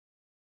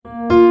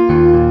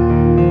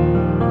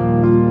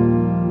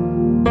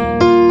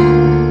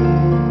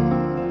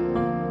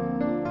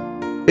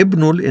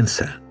ابن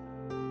الإنسان.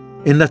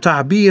 إن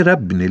تعبير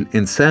ابن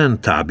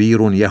الإنسان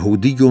تعبير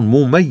يهودي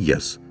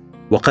مميز،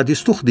 وقد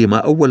استخدم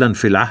أولاً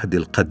في العهد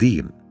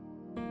القديم.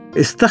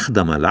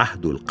 استخدم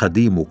العهد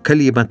القديم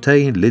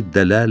كلمتين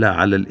للدلالة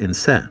على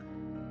الإنسان: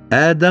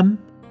 آدم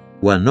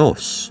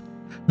ونوس.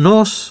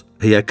 نوس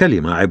هي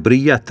كلمة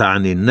عبرية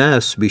تعني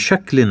الناس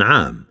بشكل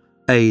عام،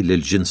 أي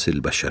للجنس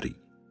البشري.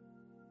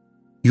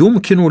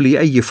 يمكن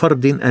لأي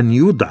فرد أن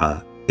يدعى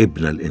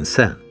ابن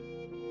الإنسان،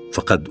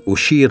 فقد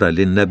أشير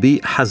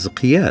للنبي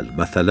حزقيال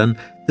مثلا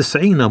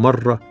 90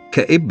 مرة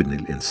كابن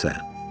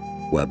الإنسان،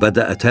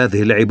 وبدأت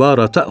هذه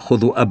العبارة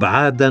تأخذ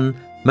أبعادا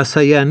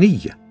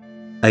مسيانية،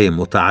 أي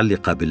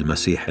متعلقة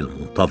بالمسيح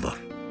المنتظر،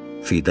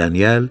 في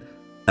دانيال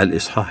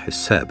الإصحاح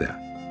 7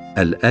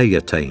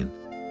 الآيتين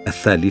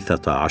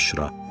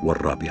 13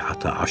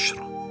 و14.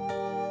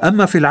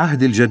 أما في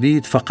العهد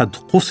الجديد فقد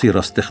قصر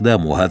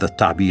استخدام هذا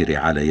التعبير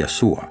على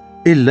يسوع،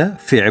 إلا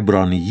في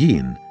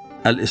عبرانيين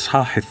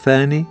الإصحاح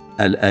 2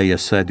 الآية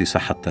 6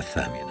 حتى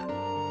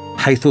 8،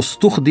 حيث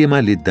استخدم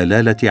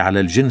للدلالة على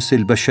الجنس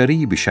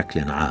البشري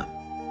بشكل عام.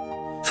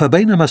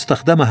 فبينما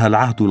استخدمها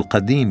العهد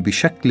القديم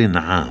بشكل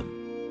عام،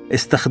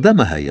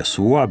 استخدمها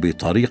يسوع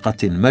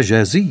بطريقة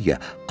مجازية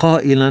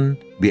قائلاً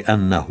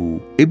بأنه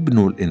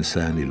ابن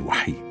الإنسان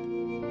الوحيد.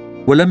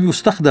 ولم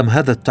يستخدم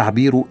هذا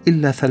التعبير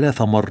إلا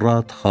 3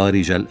 مرات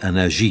خارج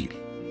الأناجيل: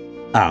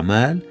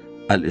 أعمال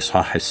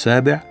الإصحاح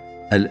 7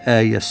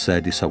 الآية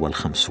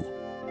 56،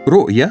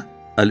 رؤيا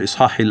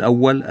الإصحاح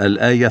 1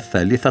 الآية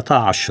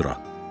 13،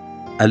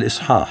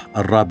 الإصحاح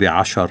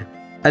 14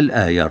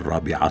 الآية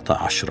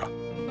 14.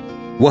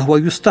 وهو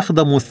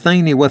يستخدم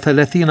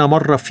 32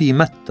 مرة في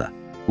متى،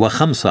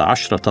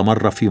 و15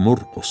 مرة في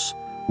مرقس،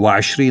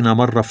 و20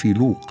 مرة في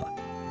لوقا،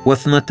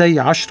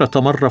 و12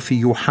 مرة في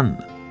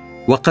يوحنا.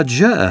 وقد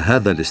جاء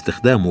هذا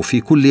الاستخدام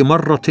في كل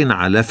مرة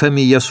على فم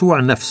يسوع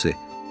نفسه،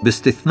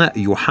 باستثناء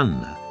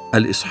يوحنا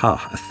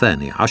الإصحاح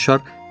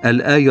 12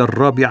 الآية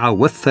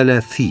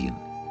 34،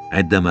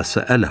 عندما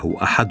سأله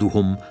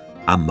أحدهم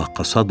عما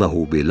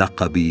قصده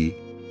بلقب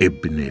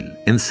ابن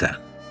الإنسان.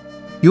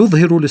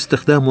 يظهر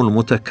الاستخدام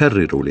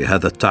المتكرر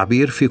لهذا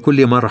التعبير في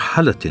كل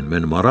مرحلة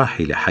من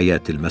مراحل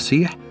حياة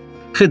المسيح،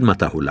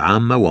 خدمته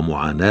العامة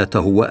ومعاناته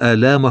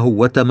وآلامه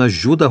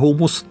وتمجده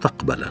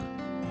مستقبلاً.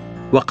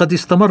 وقد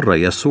استمر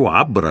يسوع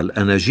عبر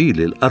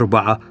الأناجيل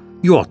ال4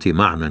 يعطي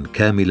معنى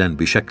كاملاً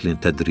بشكل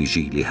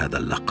تدريجي لهذا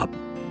اللقب.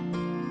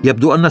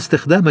 يبدو أن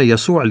استخدام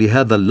يسوع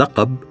لهذا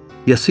اللقب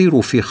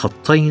يسير في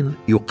خطين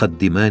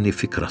يقدمان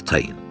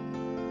فكرتين.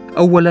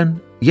 أولاً،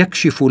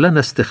 يكشف لنا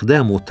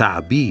استخدام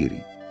تعبير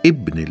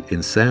ابن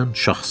الإنسان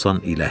شخصاً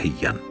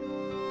إلهياً،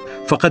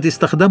 فقد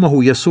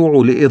استخدمه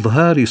يسوع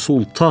لإظهار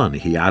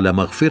سلطانه على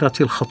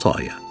مغفرة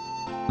الخطايا.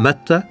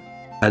 متى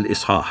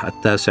الإصحاح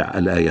 9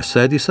 الآية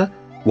 6،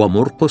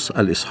 ومرقس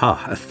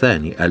الإصحاح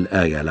 2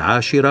 الآية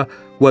 10،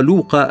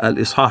 ولوقا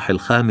الإصحاح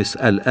 5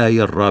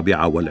 الآية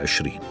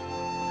 24.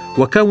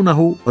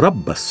 وكونه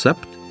رب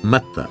السبت،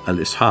 متى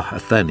الإصحاح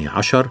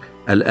 12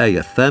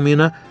 الآية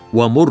 8،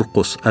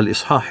 ومرقس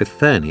الإصحاح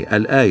 2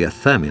 الآية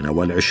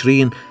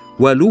 28،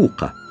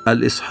 ولوقا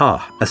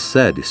الإصحاح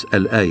 6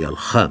 الآية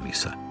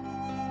 5.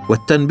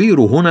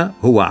 والتنبير هنا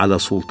هو على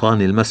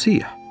سلطان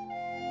المسيح.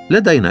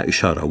 لدينا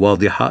إشارة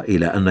واضحة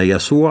إلى أن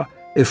يسوع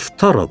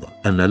افترض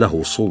أن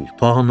له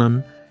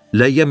سلطاناً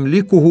لا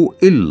يملكه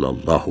إلا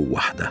الله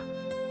وحده.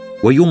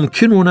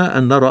 ويمكننا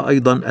أن نرى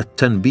أيضاً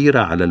التنبير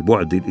على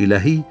البعد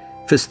الإلهي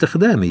في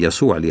استخدام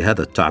يسوع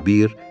لهذا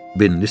التعبير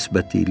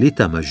بالنسبة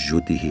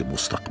لتمجده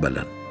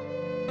مستقبلاً.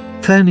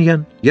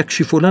 ثانياً،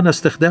 يكشف لنا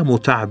استخدام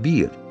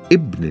تعبير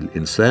ابن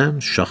الإنسان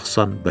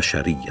شخصاً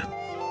بشرياً،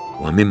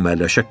 ومما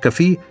لا شك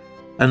فيه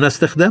أن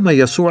استخدام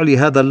يسوع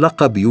لهذا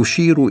اللقب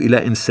يشير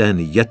إلى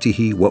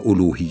إنسانيته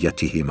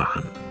وألوهيته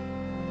معاً.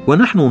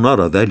 ونحن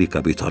نرى ذلك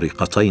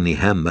بطريقتين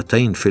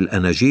هامتين في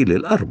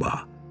الأناجيل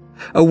ال4.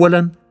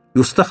 أولاً،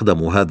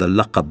 يستخدم هذا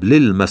اللقب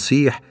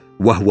للمسيح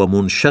وهو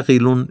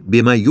منشغل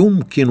بما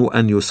يمكن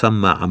أن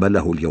يسمى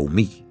عمله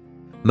اليومي،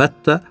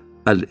 متى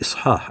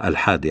الإصحاح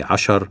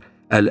 11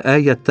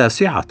 الآية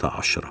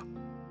 19.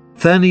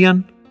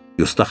 ثانياً،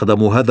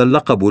 يستخدم هذا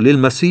اللقب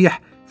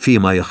للمسيح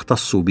فيما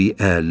يختص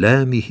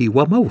بآلامه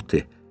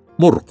وموته،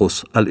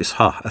 مرقس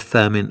الإصحاح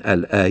 8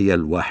 الآية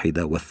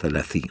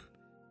 31.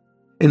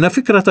 إن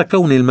فكرة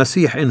كون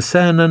المسيح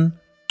إنساناً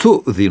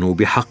تؤذن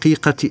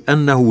بحقيقة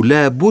أنه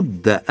لا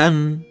بد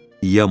أن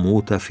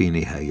يموت في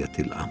نهاية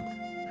الأمر،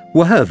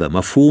 وهذا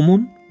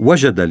مفهوم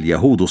وجد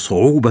اليهود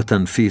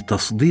صعوبة في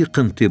تصديق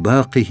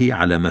انطباقه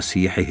على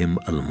مسيحهم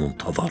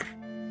المنتظر.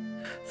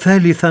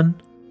 ثالثاً،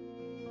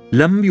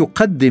 لم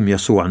يقدم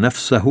يسوع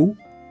نفسه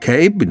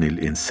كابن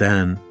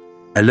الإنسان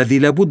الذي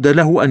لا بد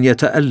له أن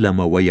يتألم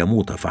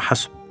ويموت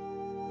فحسب،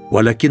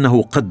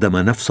 ولكنه قدم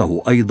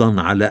نفسه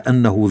أيضاً على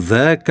أنه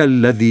ذاك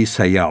الذي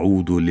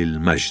سيعود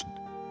للمجد،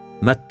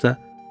 متى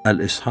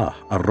الإصحاح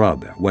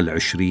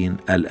 24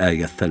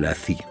 الآية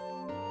 30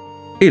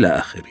 إلى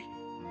آخره.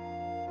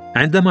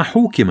 عندما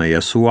حُكم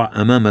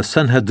يسوع أمام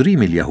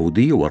السنهدريم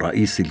اليهودي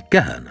ورئيس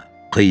الكهنة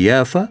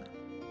قيافة،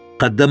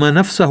 قدم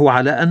نفسه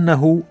على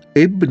أنه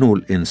ابن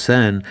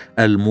الإنسان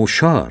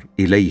المشار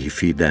إليه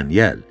في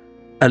دانيال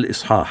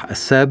الإصحاح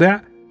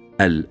 7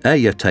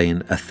 الآيتين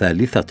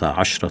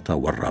 13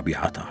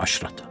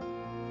 و14.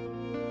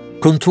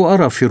 كنت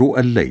أرى في رؤى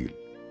الليل،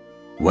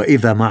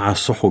 وإذا مع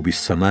سحب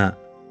السماء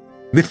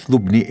مثل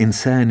ابن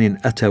إنسان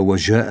أتى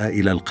وجاء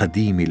إلى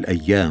القديم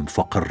الأيام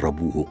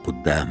فقربوه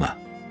قدامه،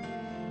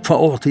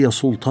 فأعطي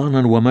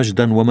سلطانا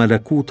ومجدا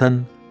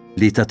وملكوتا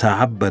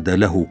لتتعبد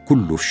له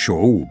كل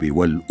الشعوب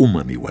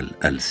والأمم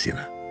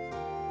والألسنة.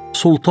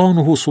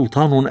 سلطانه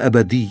سلطان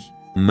أبدي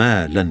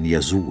ما لن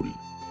يزول،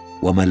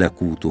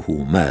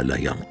 وملكوته ما لا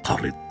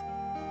ينقرض.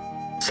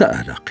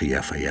 سأل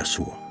قياف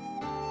يسوع: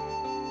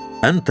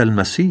 أنت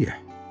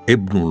المسيح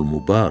ابن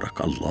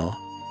المبارك الله؟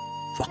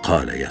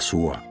 فقال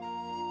يسوع: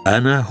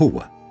 أنا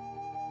هو،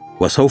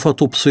 وسوف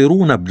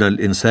تبصرون ابن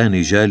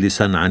الإنسان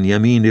جالسا عن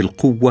يمين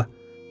القوة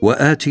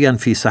وآتيا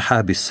في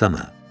سحاب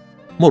السماء.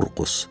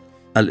 مرقس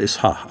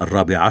الإصحاح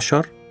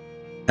 14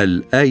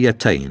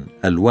 الآيتين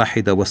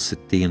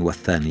 61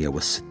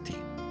 و62.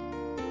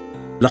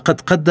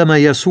 لقد قدم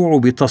يسوع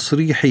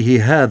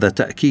بتصريحه هذا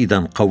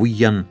تأكيدا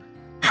قويا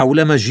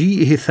حول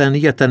مجيئه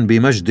ثانية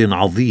بمجد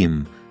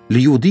عظيم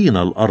ليدين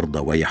الأرض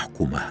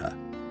ويحكمها.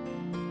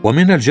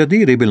 ومن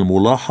الجدير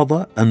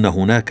بالملاحظة أن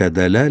هناك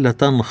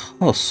دلالة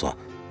خاصة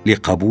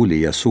لقبول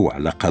يسوع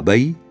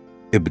لقبي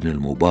ابن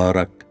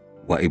المبارك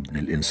وابن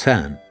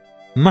الإنسان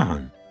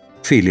معا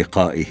في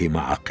لقائه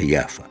مع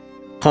قيافة.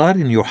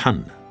 قارن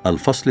يوحنا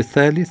الفصل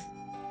 3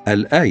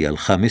 الآية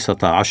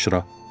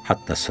 15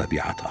 حتى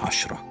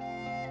 17.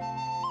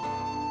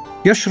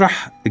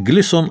 يشرح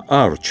جليسون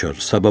آرشر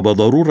سبب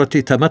ضرورة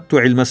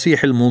تمتع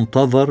المسيح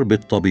المنتظر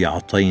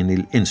بالطبيعتين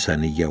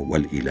الإنسانية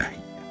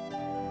والإلهية.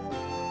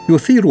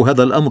 يثير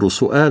هذا الأمر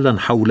سؤالا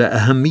حول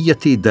أهمية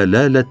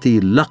دلالة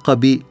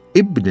لقب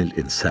ابن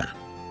الإنسان.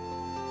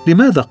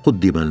 لماذا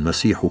قدم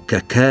المسيح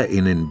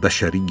ككائن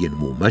بشري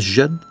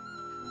ممجد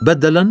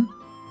بدلا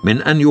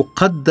من أن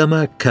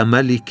يقدم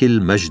كملك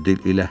المجد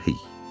الإلهي؟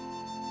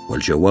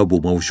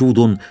 والجواب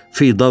موجود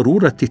في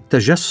ضرورة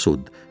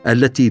التجسد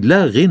التي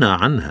لا غنى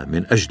عنها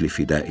من أجل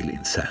فداء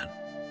الإنسان.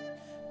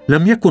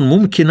 لم يكن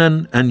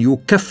ممكنا أن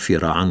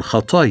يكفر عن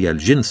خطايا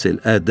الجنس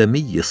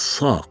الآدمي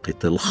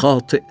الساقط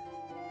الخاطئ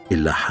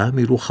إلا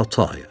حامل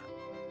خطايا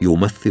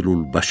يمثل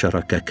البشر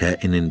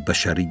ككائن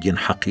بشري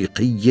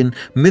حقيقي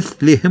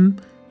مثلهم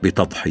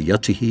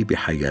بتضحيته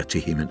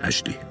بحياته من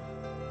أجلهم.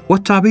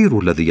 والتعبير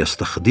الذي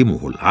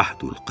يستخدمه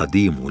العهد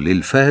القديم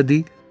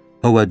للفادي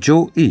هو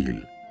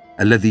جوئيل،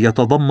 الذي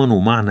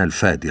يتضمن معنى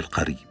الفادي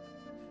القريب.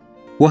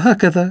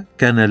 وهكذا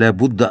كان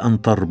لابد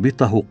أن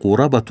تربطه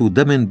قرابة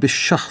دم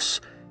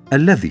بالشخص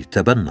الذي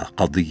تبنى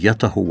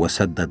قضيته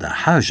وسدد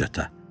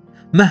حاجته،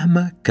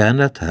 مهما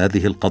كانت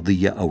هذه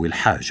القضية أو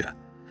الحاجة،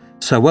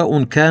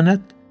 سواء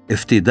كانت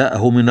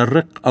افتداءه من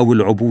الرق أو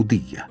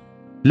العبودية.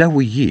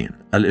 لاويين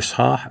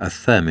الإصحاح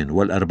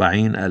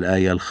 48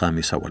 الآية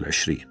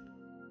 25،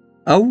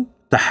 أو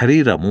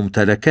تحرير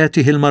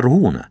ممتلكاته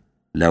المرهونة.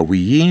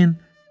 لاويين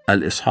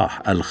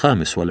الإصحاح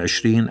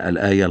 25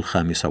 الآية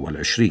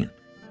 25،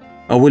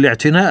 أو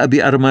الاعتناء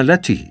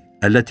بأرملته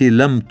التي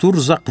لم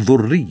ترزق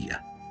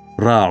ذرية.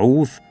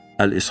 راعوث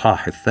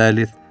الإصحاح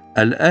 3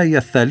 الآية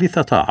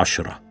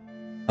 13،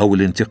 أو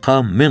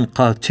الانتقام من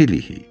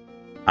قاتله.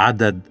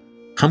 عدد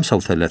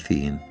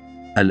 35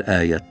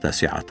 الآية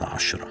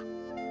 19.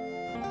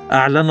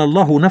 أعلن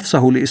الله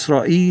نفسه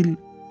لإسرائيل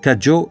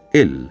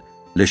كجوئيل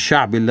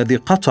للشعب الذي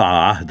قطع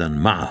عهدا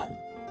معه.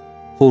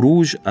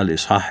 خروج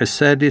الإصحاح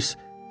 6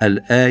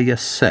 الآية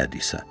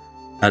 6،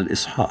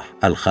 الإصحاح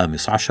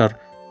 15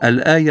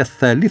 الآية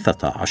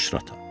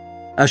 13،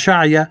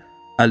 أشعيا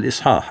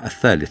الإصحاح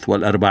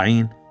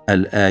 43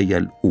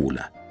 الآية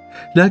 1.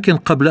 لكن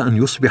قبل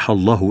أن يصبح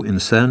الله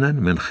إنسانا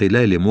من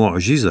خلال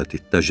معجزة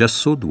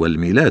التجسد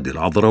والميلاد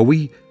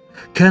العذراوي،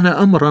 كان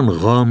أمرا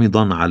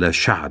غامضا على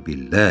شعب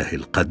الله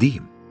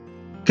القديم.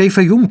 كيف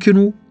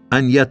يمكن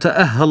أن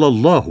يتأهل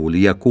الله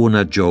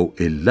ليكون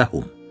جوئيل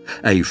لهم،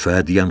 أي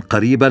فاديا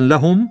قريبا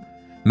لهم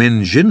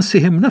من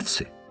جنسهم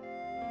نفسه؟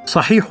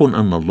 صحيح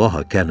أن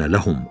الله كان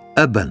لهم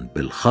أبا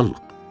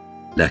بالخلق،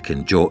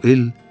 لكن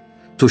جوئيل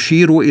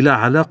تشير إلى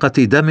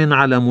علاقة دم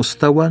على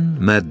مستوى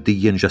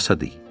مادي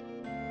جسدي.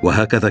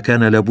 وهكذا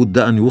كان لابد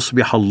أن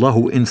يصبح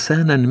الله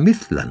إنسانا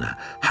مثلنا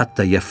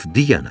حتى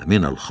يفدينا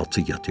من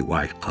الخطية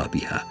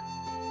وعقابها.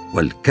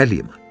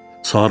 والكلمة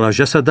صار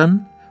جسدا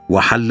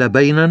وحل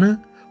بيننا،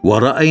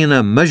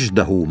 ورأينا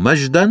مجده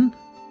مجدا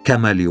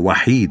كما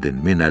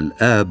لوحيد من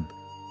الآب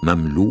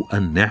مملوءا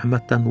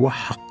نعمة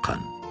وحقا.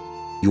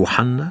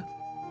 يوحنا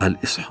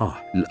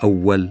الإصحاح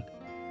 1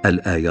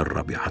 الآية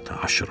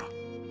 14.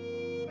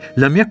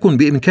 لم يكن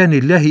بإمكان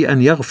الله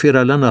أن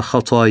يغفر لنا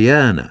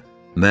خطايانا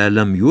ما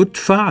لم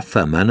يدفع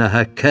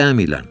ثمنها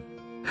كاملا،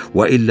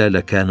 وإلا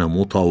لكان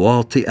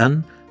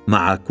متواطئا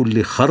مع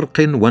كل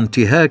خرق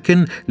وانتهاك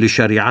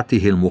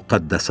لشريعته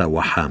المقدسة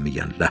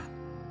وحاميا له.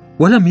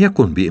 ولم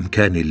يكن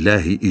بإمكان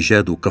الله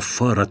إيجاد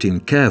كفارة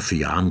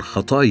كافية عن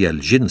خطايا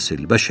الجنس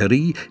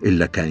البشري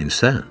إلا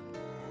كإنسان،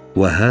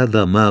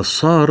 وهذا ما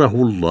صاره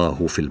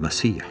الله في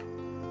المسيح.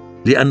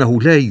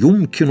 لأنه لا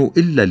يمكن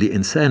إلا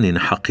لإنسان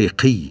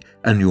حقيقي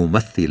أن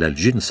يمثل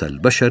الجنس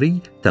البشري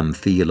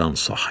تمثيلا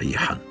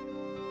صحيحا.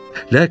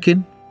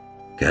 لكن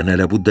كان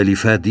لابد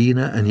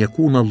لفادينا أن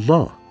يكون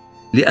الله،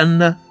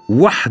 لأن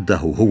وحده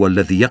هو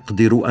الذي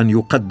يقدر أن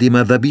يقدم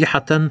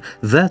ذبيحة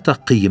ذات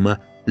قيمة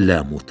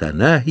لا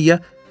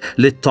متناهية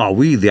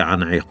للتعويض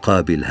عن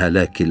عقاب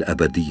الهلاك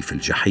الأبدي في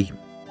الجحيم،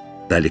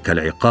 ذلك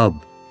العقاب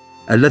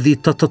الذي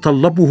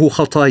تتطلبه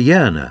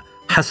خطايانا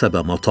حسب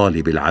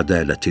مطالب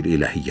العدالة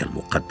الإلهية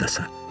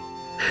المقدسة.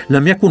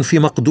 لم يكن في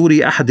مقدور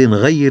أحد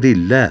غير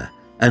الله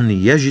أن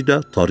يجد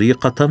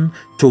طريقة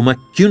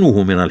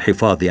تمكنه من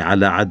الحفاظ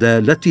على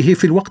عدالته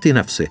في الوقت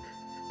نفسه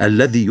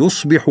الذي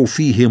يصبح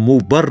فيه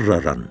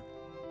مبررا،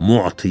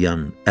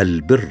 معطيا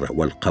البر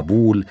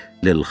والقبول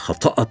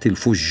للخطأة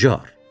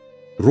الفجار.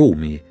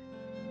 رومي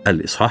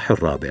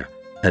 4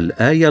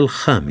 الآية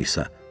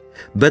 5،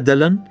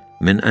 بدلا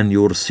من أن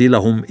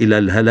يرسلهم إلى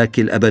الهلاك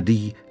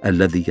الأبدي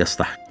الذي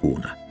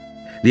يستحقونه،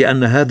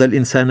 لأن هذا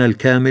الإنسان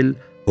الكامل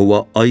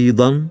هو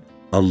أيضا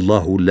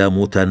الله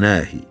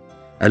اللامتناهي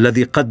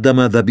الذي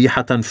قدم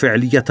ذبيحة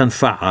فعلية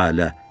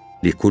فعالة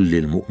لكل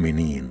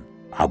المؤمنين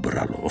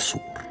عبر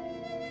العصور.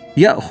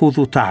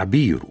 يأخذ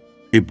تعبير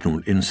ابن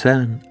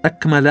الإنسان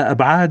أكمل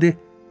أبعاده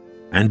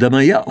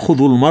عندما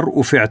يأخذ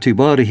المرء في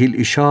اعتباره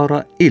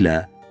الإشارة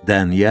إلى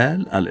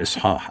دانيال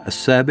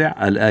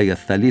 7 الآية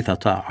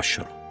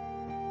 13.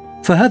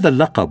 فهذا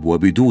اللقب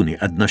وبدون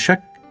أدنى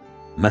شك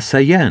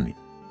مسياني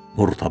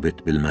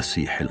مرتبط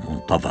بالمسيح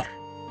المنتظر،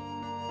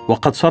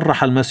 وقد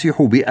صرح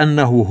المسيح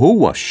بأنه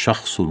هو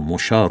الشخص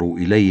المشار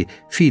إليه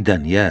في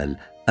دانيال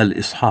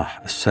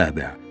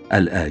 7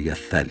 الآية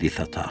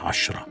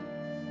 13.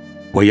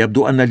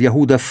 ويبدو أن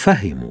اليهود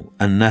فهموا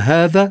أن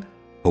هذا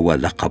هو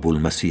لقب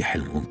المسيح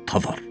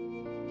المنتظر،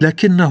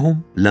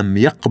 لكنهم لم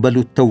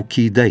يقبلوا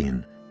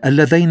التوكيدين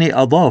اللذين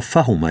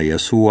أضافهما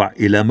يسوع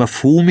إلى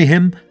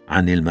مفهومهم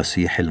عن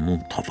المسيح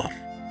المنتظر.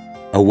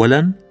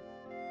 أولاً،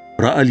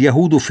 رأى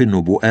اليهود في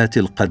النبوءات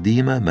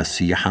القديمة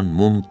مسيحاً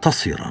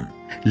منتصراً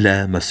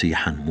لا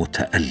مسيحاً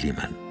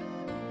متألماً،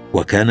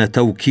 وكان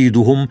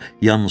توكيدهم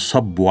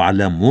ينصب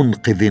على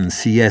منقذ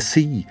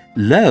سياسي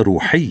لا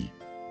روحي،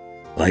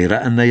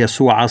 غير أن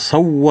يسوع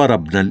صور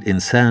ابن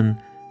الإنسان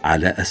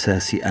على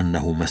أساس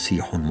أنه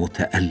مسيح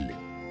متألم،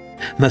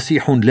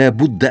 مسيح لا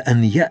بد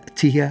أن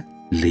يأتي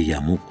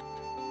ليموت.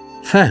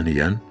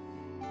 ثانياً،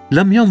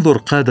 لم ينظر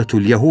قادة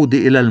اليهود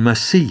إلى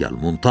المسيح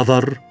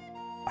المنتظر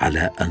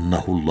على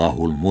أنه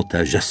الله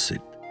المتجسد،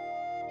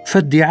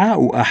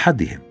 فادعاء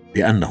أحدهم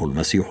بأنه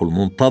المسيح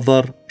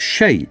المنتظر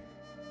شيء،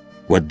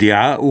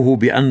 وادعاؤه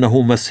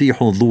بأنه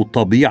مسيح ذو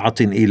طبيعة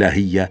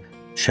إلهية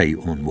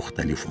شيء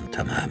مختلف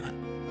تماماً.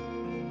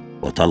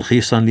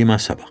 وتلخيصاً لما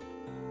سبق،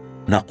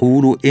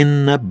 نقول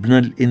إن ابن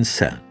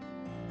الإنسان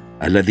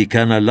الذي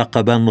كان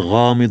لقباً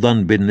غامضاً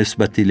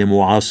بالنسبة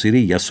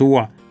لمعاصري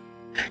يسوع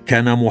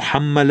كان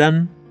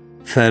محملاً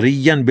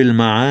ثرياً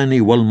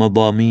بالمعاني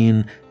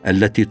والمضامين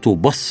التي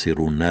تبصر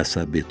الناس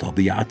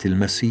بطبيعة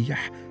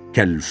المسيح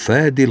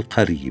كالفادي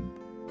القريب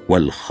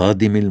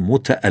والخادم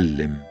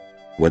المتألم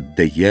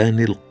والديان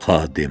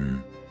القادم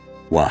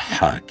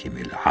وحاكم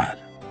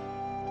العالم.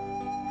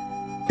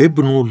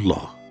 ابن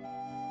الله.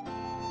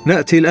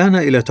 نأتي الآن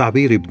إلى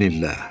تعبير ابن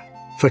الله،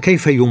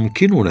 فكيف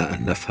يمكننا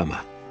أن نفهمه؟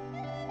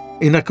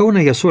 إن كون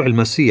يسوع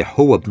المسيح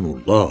هو ابن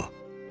الله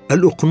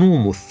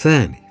الأقنوم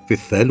الثاني في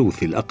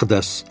الثالوث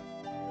الأقدس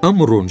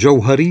أمر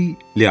جوهري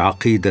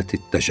لعقيدة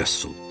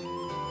التجسد.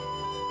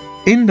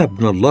 إن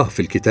ابن الله في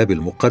الكتاب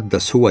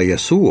المقدس هو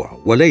يسوع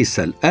وليس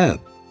الآب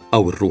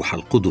أو الروح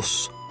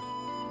القدس،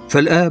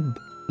 فالآب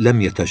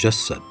لم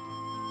يتجسد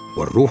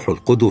والروح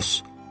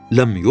القدس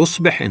لم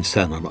يصبح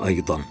إنسانا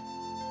أيضا،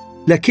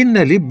 لكن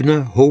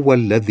الابن هو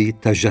الذي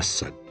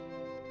تجسد.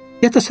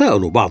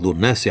 يتساءل بعض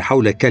الناس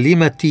حول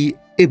كلمة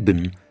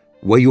ابن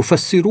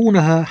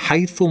ويفسرونها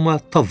حيثما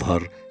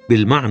تظهر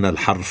بالمعنى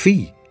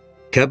الحرفي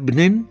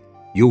كابن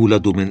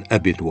يولد من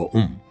أب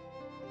وأم،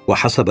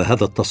 وحسب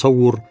هذا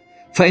التصور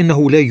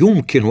فإنه لا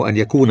يمكن أن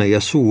يكون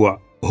يسوع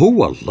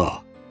هو الله،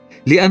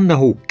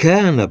 لأنه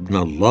كان ابن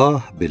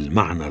الله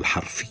بالمعنى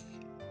الحرفي.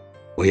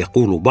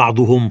 ويقول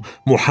بعضهم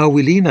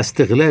محاولين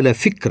استغلال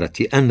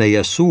فكرة أن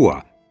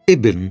يسوع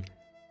ابن: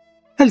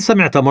 هل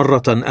سمعت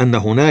مرة أن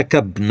هناك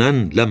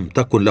ابنا لم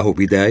تكن له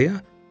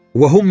بداية؟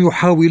 وهم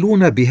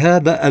يحاولون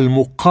بهذا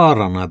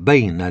المقارنة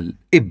بين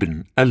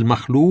الابن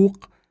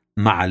المخلوق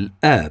مع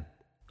الآب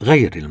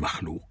غير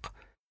المخلوق.